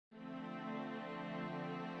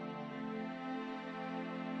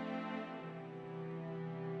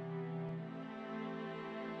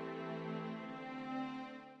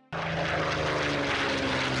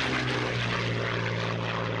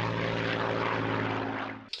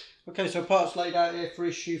Okay, so parts laid out here for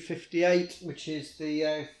issue 58, which is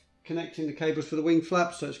the connecting the cables for the wing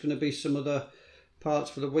flaps. So it's going to be some of the parts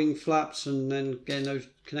for the wing flaps, and then getting those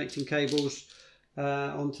connecting cables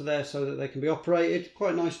onto there so that they can be operated.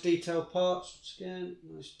 Quite nice detailed parts. Once again,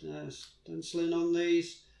 nice stenciling on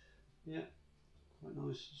these. Yeah, quite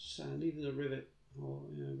nice sound. Even the rivet,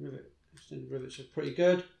 extended rivets are pretty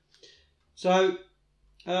good. So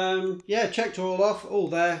yeah, checked all off, all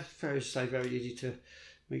there. Very easy to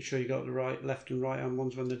make sure you got the right left and right hand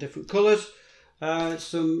ones when they're different colours.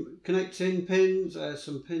 Some connecting pins,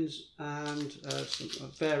 some pins and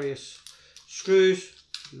some various screws.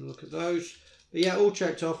 Look at those. But yeah, all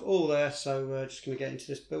checked off, all there. So just going to get into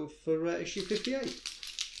this build for issue 58.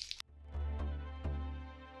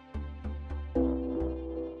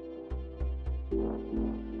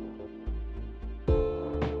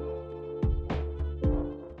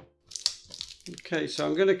 Okay, so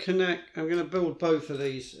I'm going to build both of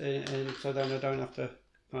these in so then I don't have to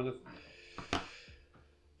kind of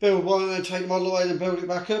build one and then take the model away and build it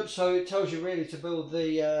back up. So it tells you really to build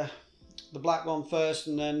the black one first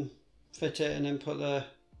and then fit it and then put the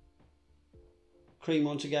cream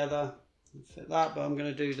one together and fit that. But I'm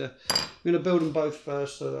going to build them both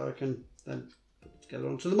first so that I can then put it together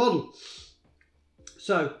onto the model.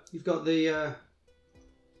 So you've got the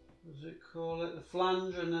what does it call it? The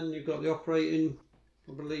flange, and then you've got the operating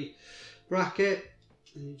probably bracket,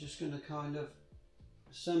 and you're just going to kind of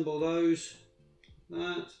assemble those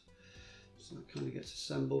like that. So it kind of gets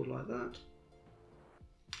assembled like that.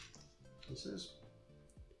 This is.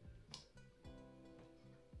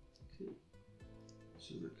 Okay.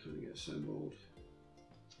 So that kind of gets assembled.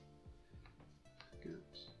 Put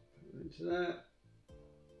it into there,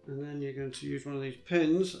 and then you're going to use one of these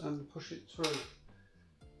pins and push it through.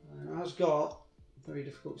 It has got, very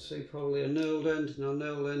difficult to see, probably a knurled end. Now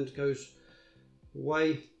knurled end goes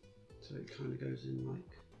away, so it kind of goes in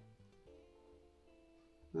like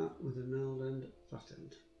that with a knurled end at that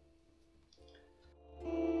end.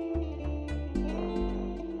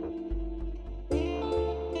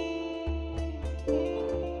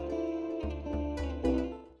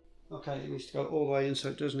 Okay, it needs to go all the way in, so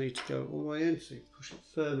it does need to go all the way in. So you push it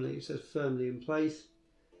firmly, it says firmly in place.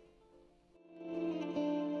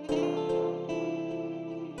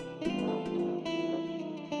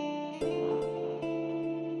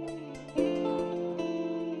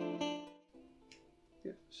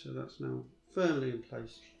 So that's now firmly in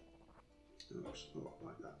place. It looks a lot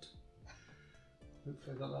like that.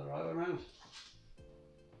 Hopefully I got that right around.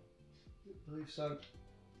 I believe so.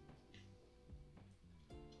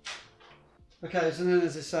 Okay, so then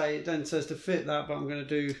as I say, it then says to fit that, but I'm going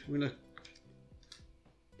to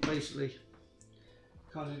basically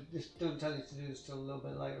kind of, this don't tell you to do this till a little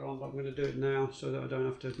bit later on, but I'm going to do it now so that I don't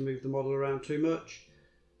have to move the model around too much.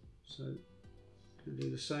 So I'm going to do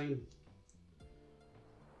the same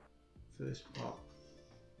for this part.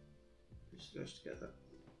 This goes together.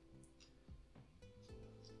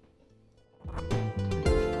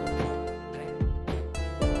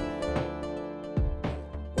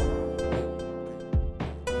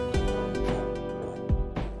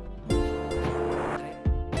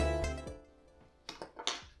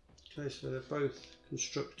 Okay, so they're both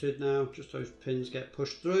constructed now, just those pins get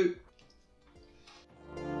pushed through.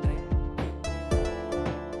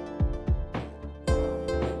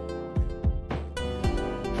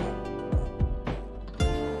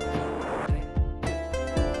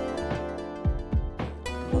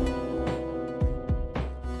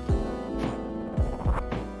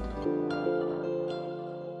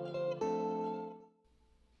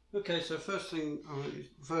 Okay, so first one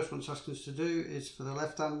it's asking us to do is for the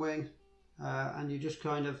left hand wing, and you just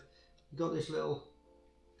kind of got this little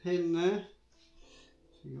pin there.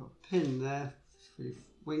 So you've got a pin there for your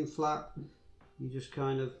wing flap. You just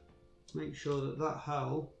kind of make sure that that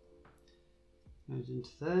hole goes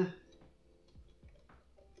into there,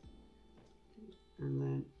 and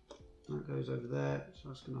then that goes over there. So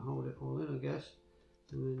that's going to hold it all in, I guess.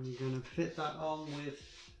 And then you're going to fit that on with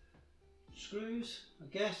screws, I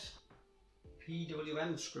guess.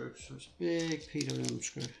 PWM screw, so it's a big PWM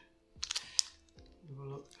screw. Have a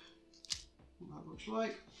look what that looks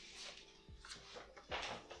like.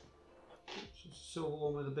 So it's a silver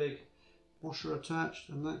one with a big washer attached,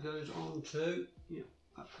 and that goes on to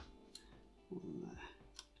that one there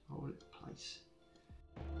to hold it in place.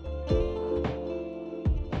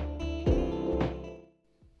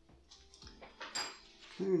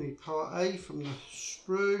 Okay, we need part A from the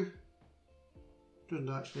sprue. Doesn't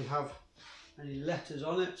actually have any letters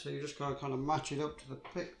on it, so you just gotta kind of match it up to the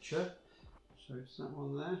picture. So it's that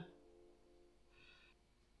one there.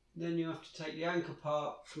 Then you have to take the anchor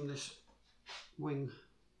part from this wing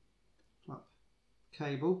flap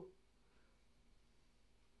cable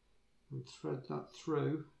and thread that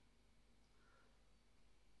through.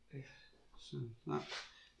 So that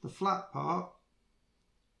the flat part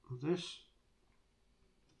of this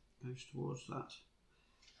goes towards that.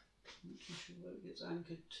 Not too sure where it gets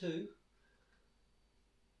anchored to.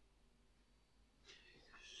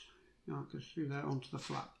 Yeah, it goes through there onto the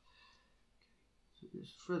flap. So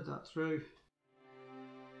just thread that through.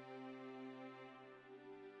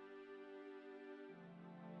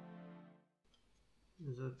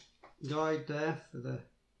 There's a guide there for the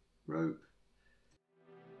rope.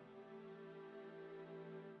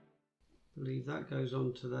 I believe that goes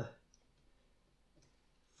onto the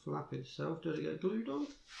flap itself. Does it get glued on?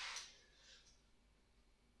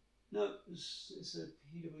 No, it's a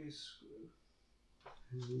PW screw.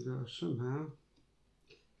 And somehow,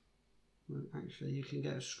 well, actually you can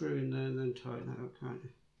get a screw in there and then tighten that up, can't you?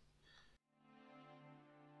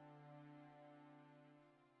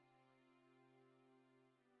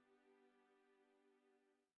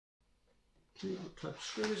 Okay, what type of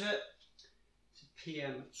screw is it? It's a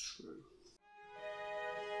PM screw.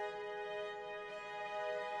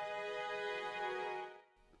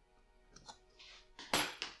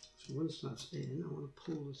 So once that's in, I want to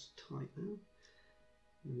pull this tight now.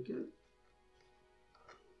 There we go.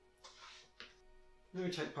 Then we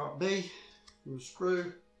take part B from the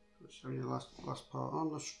screw. It's only the last part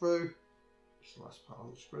on the screw. It's the last part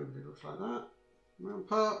on the screw, but it looks like that. Round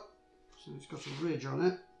part. So it's got a ridge on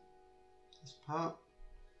it. This part.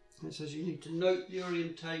 It says you need to note the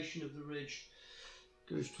orientation of the ridge.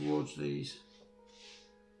 It goes towards these.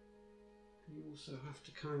 You also have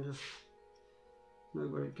to kind of know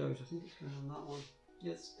where it goes. I think it's going on that one.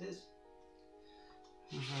 Yes, it is.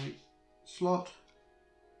 There's a slot.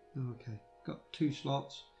 Okay, got 2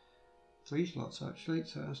 slots, 3 slots actually,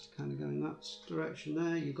 so it has to kind of go in that direction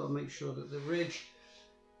there. You've got to make sure that the ridge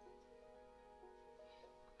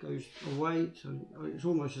goes away, so it's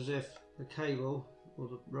almost as if the cable or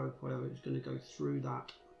the rope, whatever, is going to go through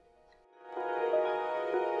that.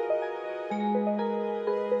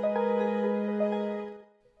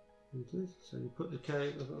 So you put the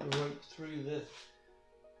cable, the rope through the.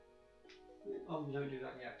 Oh, we don't do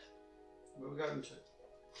that yet. We're going to.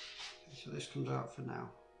 Okay, so this comes out for now.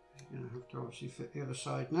 You're going to have to obviously fit the other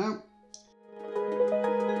side now.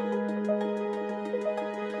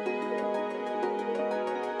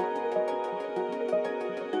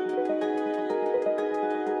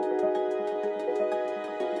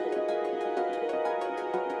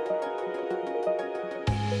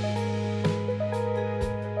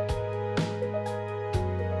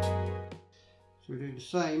 So we do the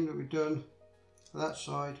same that we've done for that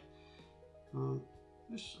side on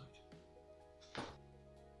this side.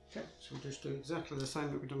 Okay, so we'll just do exactly the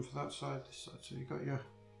same that we've done for that side, this side. So you've got your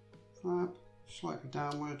flap slightly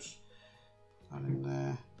downwards, put that in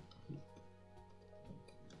there,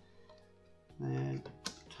 then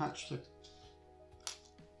attach the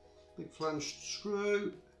big flanged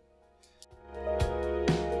screw.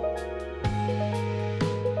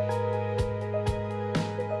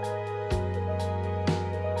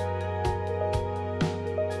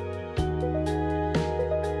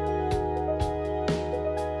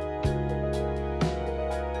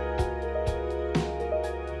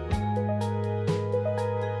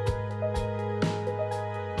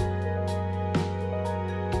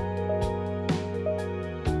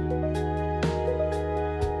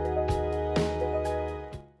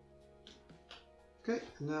 Okay,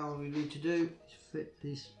 now all we need to do is fit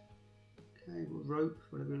this cable, rope,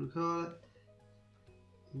 whatever you want to call it,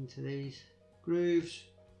 into these grooves,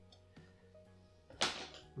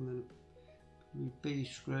 and then a B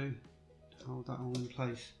screw to hold that all in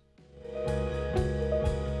place.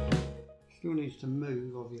 Still needs to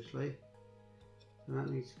move, obviously, so that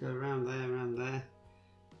needs to go around there.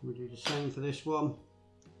 We'll do the same for this one.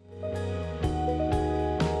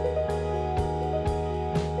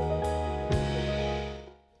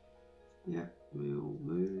 Yeah, we'll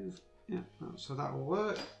move. Yeah, so that will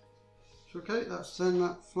work. So okay, that's then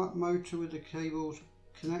that flat motor with the cables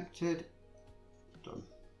connected. Done.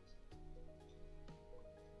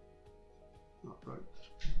 Not right.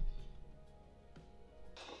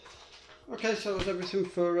 Okay, so that was everything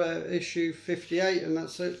for issue 58, and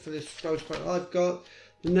that's it for this scroll part I've got.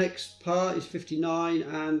 The next part is 59,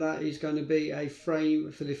 and that is going to be a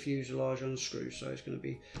frame for the fuselage on a screw. So it's going to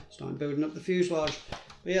be starting building up the fuselage.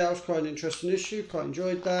 But yeah, that was quite an interesting issue. Quite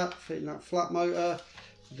enjoyed that, fitting that flat motor,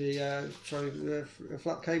 the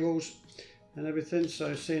flat cables and everything.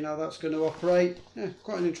 So seeing how that's going to operate, yeah,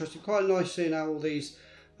 quite an interesting, quite nice seeing how all these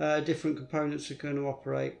different components are going to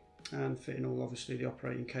operate, and fitting all obviously the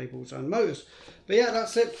operating cables and motors. But yeah,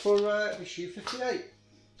 that's it for issue 58.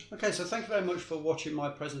 Okay, so thank you very much for watching my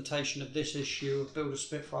presentation of this issue of Build a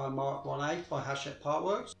Spitfire Mk1A by Hachette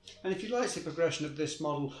PartWorks. And if you like the progression of this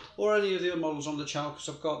model or any of the other models on the channel, because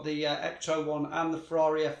I've got the Ecto one and the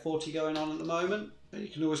Ferrari F40 going on at the moment, then you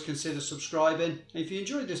can always consider subscribing. And if you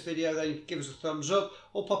enjoyed this video, then give us a thumbs up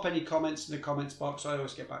or pop any comments in the comments box. I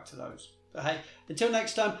always get back to those. But hey, until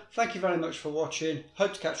next time, thank you very much for watching.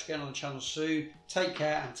 Hope to catch you again on the channel soon. Take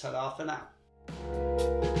care and ta-ra for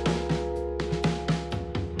now.